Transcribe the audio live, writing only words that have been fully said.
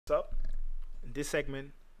First up, in this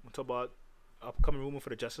segment, we'll talk about upcoming rumor for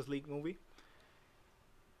the Justice League movie.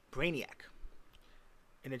 Brainiac.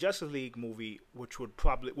 In the Justice League movie, which will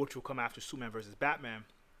come after Superman versus Batman,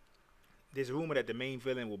 there's a rumor that the main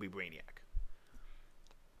villain will be Brainiac.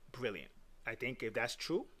 Brilliant. I think if that's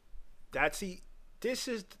true, this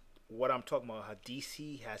is what I'm talking about. How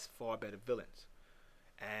DC has far better villains,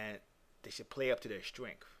 and they should play up to their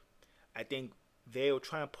strength. I think they'll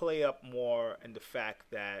try and play up more in the fact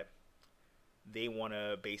that they want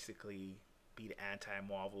to basically be the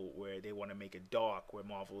anti-Marvel, where they want to make it dark, where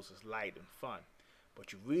Marvel's is light and fun.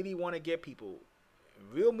 But you really want to get people,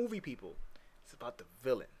 real movie people, it's about the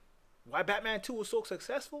villain. Why Batman 2 was so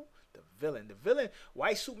successful? The villain. The villain.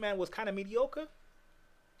 Why Superman was kind of mediocre?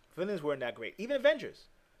 Villains weren't that great. Even Avengers.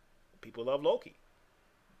 People love Loki.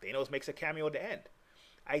 Thanos makes a cameo at the end.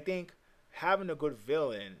 I think having a good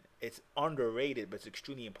villain, it's underrated, but it's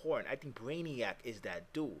extremely important. I think Brainiac is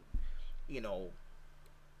that dude. You know,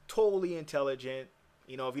 totally intelligent.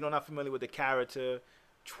 You know, if you're not familiar with the character,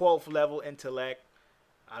 12th level intellect.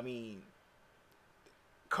 I mean,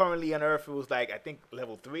 currently on Earth, it was like, I think,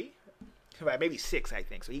 level 3. Right, maybe 6, I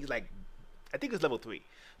think. So he's like, I think it's level 3.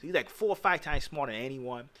 So he's like 4 or 5 times smarter than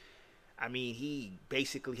anyone. I mean, he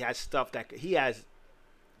basically has stuff he has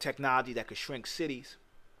technology that could shrink cities.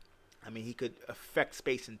 I mean, he could affect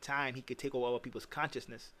space and time. He could take over other people's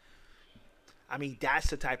consciousness. I mean, that's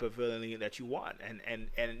the type of villain that you want.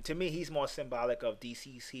 And to me, he's more symbolic of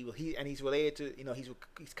DC's. He's related to, you know, he's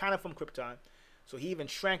kind of from Krypton. So he even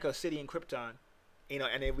shrank a city in Krypton, you know,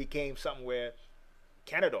 and it became something where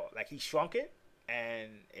Canada, like he shrunk it, and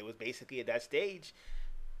it was basically at that stage.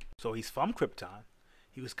 So he's from Krypton.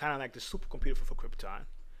 He was kind of like the supercomputer for Krypton.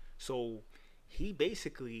 So he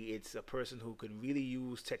basically, it's a person who can really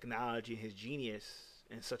use technology and his genius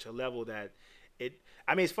in such a level that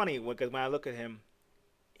I mean, it's funny because when I look at him,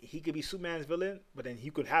 he could be Superman's villain, but then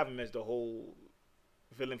you could have him as the whole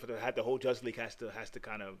villain the whole Justice League has to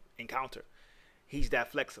kind of encounter. He's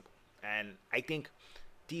that flexible, and I think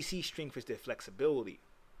DC's strength is their flexibility.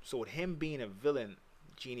 So with him being a villain,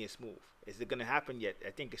 genius move. Is it going to happen yet? I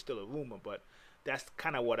think it's still a rumor, but that's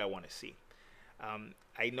kind of what I want to see.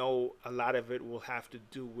 I know a lot of it will have to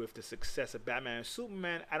do with the success of Batman and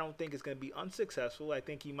Superman. I don't think it's going to be unsuccessful. I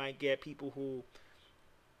think you might get people who,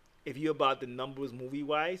 if you're about the numbers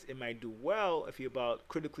movie-wise, it might do well. If you're about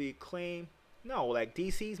critically acclaimed, no. Like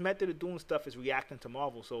DC's method of doing stuff is reacting to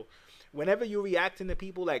Marvel. So whenever you're reacting to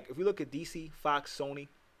people, like if you look at DC, Fox, Sony,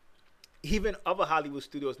 even other Hollywood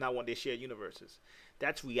studios now want their shared universes,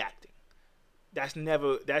 that's reacting. That's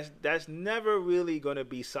never really going to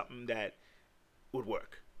be something that would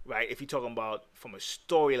work, right? If you're talking about from a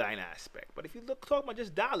storyline aspect. But if you talk about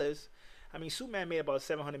just dollars, I mean, Superman made about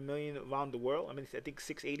 700 million around the world. I mean, I think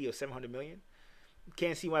 680 or 700 million.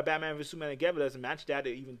 Can't see why Batman vs Superman together doesn't match that or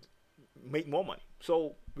even make more money.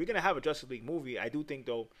 So we're gonna have a Justice League movie. I do think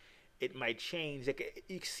though it might change. Like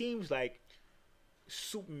it seems like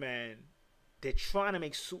Superman, they're trying to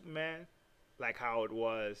make Superman like how it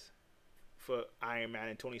was for Iron Man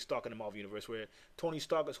and Tony Stark in the Marvel Universe, where Tony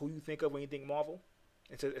Stark is who you think of when you think Marvel.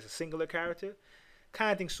 It's a singular character.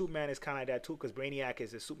 Kind of think Superman is kind of like that too, because Brainiac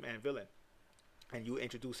is a Superman villain, and you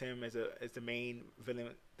introduce him as the main villain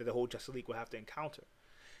that the whole Justice League will have to encounter.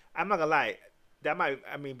 I'm not gonna lie,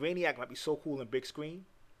 Brainiac might be so cool in big screen,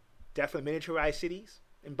 definitely miniaturized cities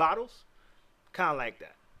in bottles, kind of like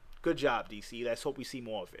that. Good job, DC. Let's hope we see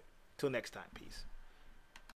more of it. Till next time, peace.